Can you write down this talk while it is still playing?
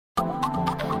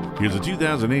Here's a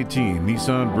 2018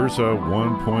 Nissan Versa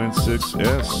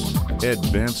 1.6S.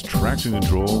 Advanced traction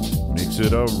control makes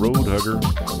it a road hugger.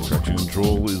 Traction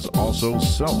control is also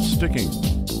self-sticking.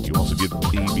 You also get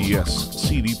ABS,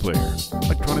 CD player,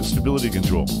 electronic stability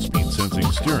control, speed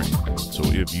sensing steering. So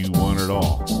if you want it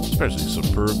all, especially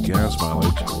superb gas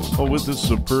mileage, well, with this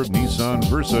superb Nissan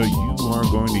Versa, you are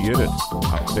going to get it.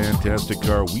 A fantastic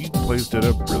car we placed at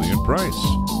a brilliant price.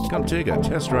 Come take a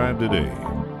test drive today.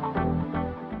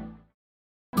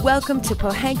 Welcome to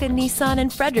Pohanka Nissan in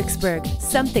Fredericksburg.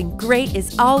 Something great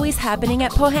is always happening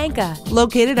at Pohanka.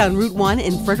 Located on Route 1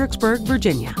 in Fredericksburg,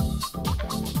 Virginia.